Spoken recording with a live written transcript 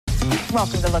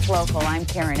Welcome to Look Local. I'm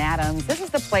Karen Adams. This is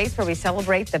the place where we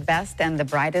celebrate the best and the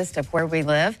brightest of where we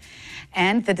live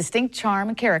and the distinct charm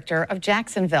and character of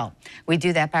Jacksonville. We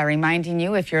do that by reminding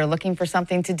you if you're looking for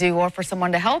something to do or for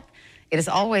someone to help, it is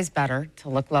always better to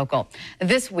look local.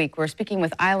 This week, we're speaking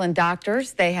with Island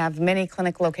Doctors. They have many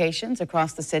clinic locations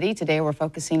across the city. Today, we're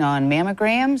focusing on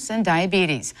mammograms and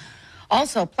diabetes.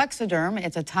 Also, Plexaderm,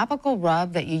 it's a topical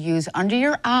rub that you use under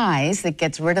your eyes that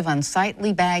gets rid of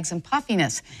unsightly bags and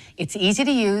puffiness. It's easy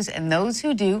to use, and those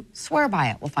who do swear by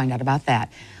it. We'll find out about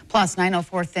that. Plus,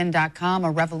 904thin.com,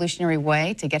 a revolutionary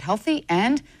way to get healthy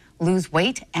and lose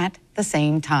weight at the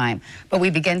same time. But we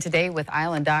begin today with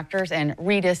Island Doctors, and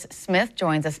Reedus Smith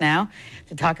joins us now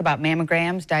to talk about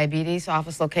mammograms, diabetes,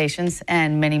 office locations,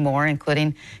 and many more,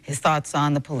 including his thoughts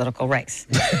on the political race.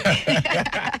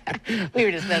 We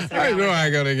were just messing around. I know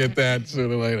I got to get that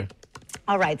sooner or later.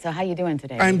 All right, so how you doing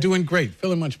today? I'm doing great,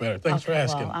 feeling much better. Thanks for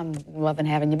asking. Well, I'm loving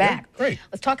having you back. Yeah, great.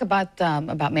 Let's talk about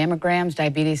mammograms,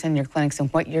 diabetes in your clinics,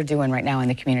 and what you're doing right now in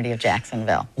the community of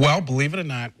Jacksonville. Well, believe it or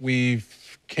not, we've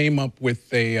came up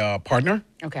with a partner,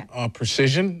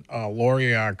 Precision.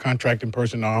 Lori, our contracting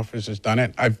person in the office, has done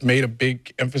it. I've made a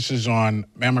big emphasis on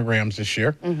mammograms this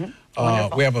year.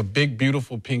 We have a big,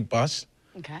 beautiful pink bus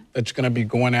that's going to be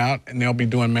going out, and they'll be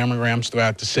doing mammograms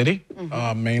throughout the city,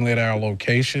 mainly at our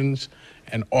locations,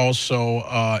 and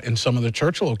also in some of the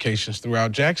church locations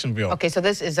throughout Jacksonville. Okay, so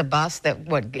this is a bus that,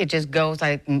 it just goes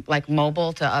like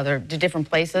mobile to different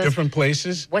places? Different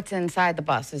places. What's inside the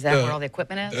bus? Is that where all the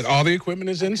equipment is? All the equipment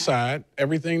is inside,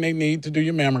 everything they need to do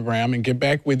your mammogram, and get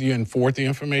back with you and forward the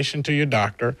information to your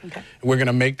doctor. We're going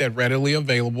to make that readily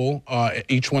available at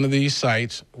each one of these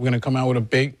sites. We're going to come out with a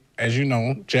big, as you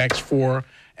know, Jax 4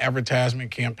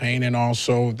 advertisement campaign, and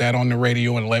also that on the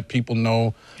radio, and let people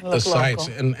know the sites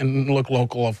and look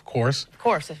local, of course. Of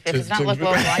course, if it's not look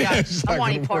local, I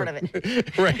want any part of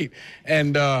it. Right,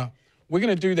 and we're going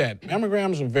to do that.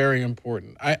 Mammograms are very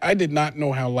important. I did not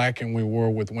know how lacking we were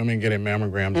with women getting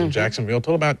mammograms in Jacksonville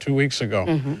until about 2 weeks ago,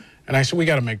 and I said we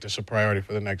got to make this a priority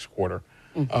for the next quarter,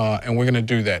 and we're going to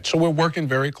do that. So we're working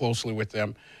very closely with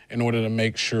them in order to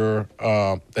make sure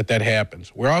that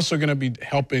happens. We're also going to be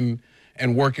helping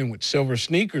and working with Silver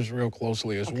Sneakers real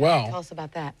closely as well. Tell us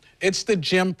about that. It's the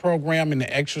gym program and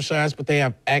the exercise, but they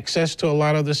have access to a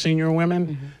lot of the senior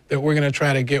women that we're going to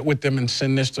try to get with them and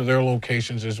send this to their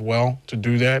locations as well to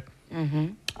do that.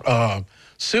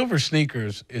 Silver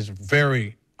Sneakers is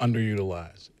very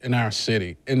underutilized in our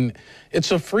city, and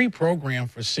it's a free program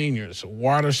for seniors.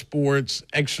 Water sports,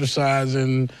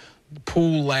 exercising,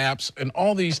 pool laps, and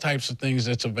all these types of things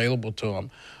that's available to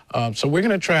them. So we're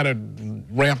going to try to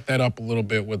ramp that up a little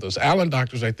bit with us. Island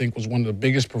Doctors, I think, was one of the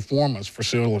biggest performers for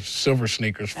Silver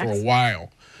Sneakers for a while.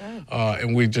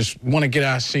 And we just want to get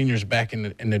our seniors back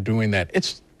into doing that.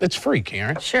 It's free,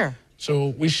 Karen. Sure. So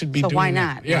we should be doing that. So why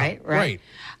not, yeah, right?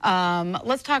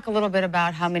 Let's talk a little bit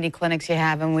about how many clinics you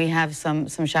have, and we have some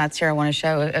shots here I want to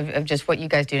show of just what you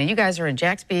guys do. And you guys are in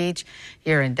Jax Beach,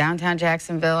 you're in downtown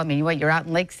Jacksonville. I mean, you're out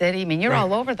in Lake City. I mean, you're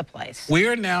all over the place. We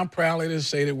are now proudly to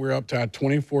say that we're up to our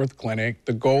 24th clinic.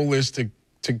 The goal is to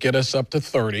get us up to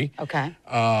 30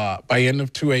 by end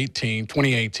of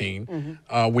 2018.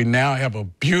 We now have a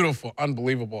beautiful,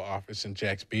 unbelievable office in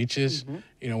Jax Beaches.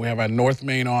 You know, we have our North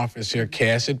Main office here,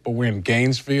 Cassett, but we're in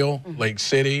Gainesville, Lake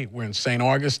City, we're in St.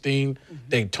 Augustine,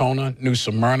 Daytona, New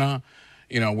Smyrna.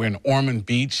 You know, we're in Ormond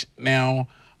Beach now.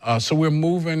 So we're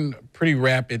moving pretty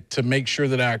rapid to make sure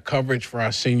that our coverage for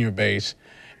our senior base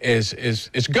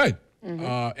is good.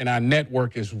 And our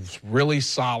network is really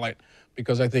solid,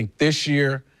 because I think this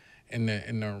year, in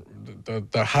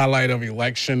the highlight of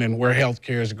election and where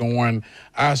healthcare is going,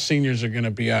 our seniors are going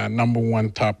to be our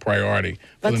 #1 top priority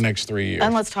for the next 3 years.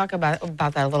 And let's talk about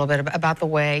that a little bit, about the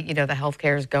way, the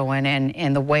healthcare is going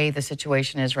and the way the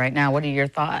situation is right now. What are your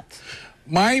thoughts?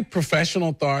 My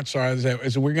professional thoughts are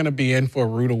is we're going to be in for a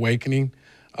rude awakening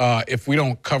if we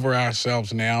don't cover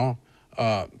ourselves now.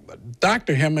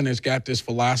 Dr. Hemmon has got this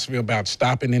philosophy about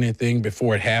stopping anything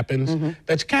before it happens.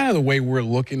 That's kind of the way we're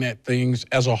looking at things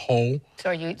as a whole. So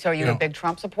are you a big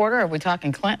Trump supporter, or are we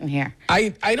talking Clinton here?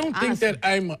 I don't think that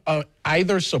I'm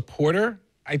either supporter.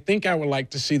 I think I would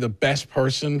like to see the best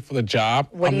person for the job.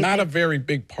 I'm not a very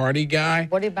big party guy.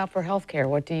 What about for health care?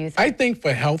 What do you think? I think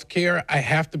for health care, I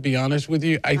have to be honest with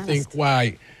you, I think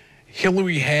why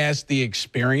Hillary has the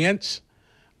experience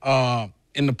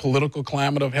in the political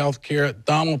climate of healthcare,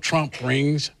 Donald Trump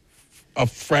brings a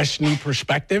fresh new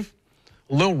perspective,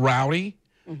 a little rowdy,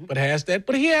 but has that.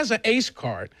 But he has an ace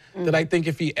card that I think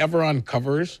if he ever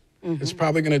uncovers It's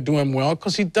probably going to do him well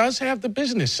because he does have the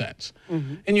business sense.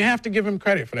 And you have to give him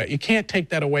credit for that. You can't take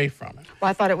that away from him. Well,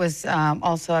 I thought it was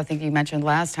also, I think you mentioned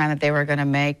last time that they were going to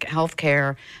make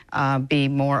healthcare be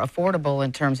more affordable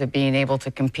in terms of being able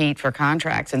to compete for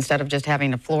contracts instead of just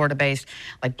having a Florida-based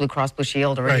like Blue Cross Blue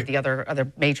Shield or any of the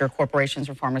other major corporations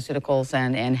for pharmaceuticals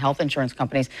and health insurance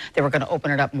companies. They were going to open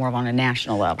it up more on a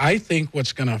national level. I think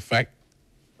what's going to affect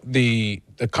the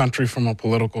country from a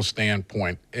political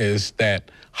standpoint is that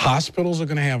hospitals are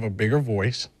going to have a bigger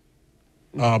voice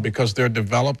because they're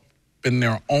developing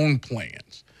their own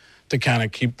plans to kind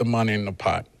of keep the money in the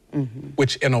pot,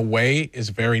 which in a way is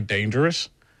very dangerous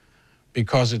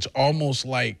because it's almost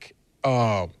like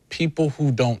people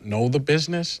who don't know the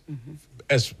business,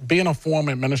 as being a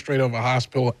former administrator of a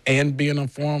hospital and being a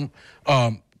former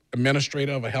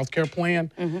administrator of a healthcare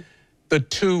plan, the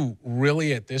two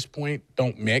really at this point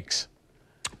don't mix.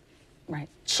 Right.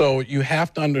 So you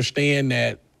have to understand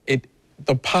that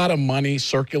the pot of money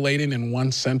circulating in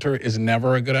one center is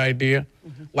never a good idea,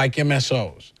 like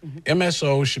MSOs.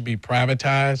 MSOs should be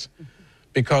privatized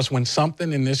because when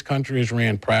something in this country is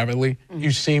ran privately,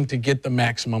 you seem to get the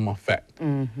maximum effect.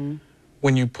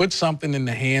 When you put something in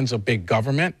the hands of big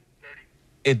government,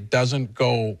 it doesn't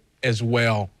go as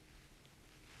well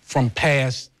from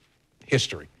past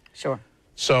history. Sure.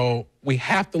 So we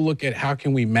have to look at how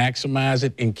can we maximize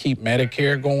it and keep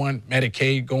Medicare going,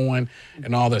 Medicaid going,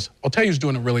 and all this. I'll tell you who's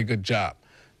doing a really good job.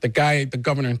 The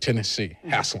governor in Tennessee,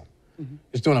 Haslam,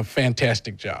 is doing a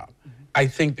fantastic job. I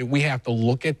think that we have to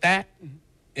look at that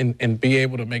and be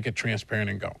able to make it transparent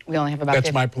and go. We only have about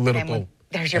That's my political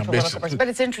There's your political person. But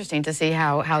it's interesting to see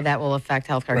how that will affect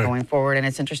healthcare going forward, and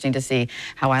it's interesting to see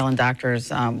how Island Doctors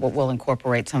will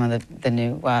incorporate some of the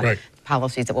new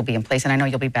policies that will be in place. And I know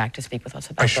you'll be back to speak with us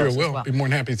about those as well. I sure will. Well. Be more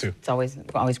than happy to. It's always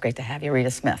great to have you. Rita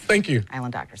Smith. Thank you.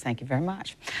 Island Doctors, thank you very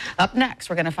much. Up next,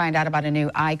 we're going to find out about a new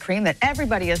eye cream that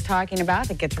everybody is talking about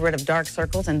that gets rid of dark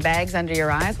circles and bags under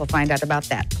your eyes. We'll find out about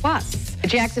that. Plus, the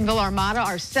Jacksonville Armada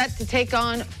are set to take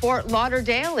on Fort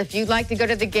Lauderdale. If you'd like to go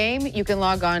to the game, you can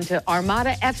log on to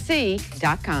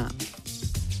armadafc.com.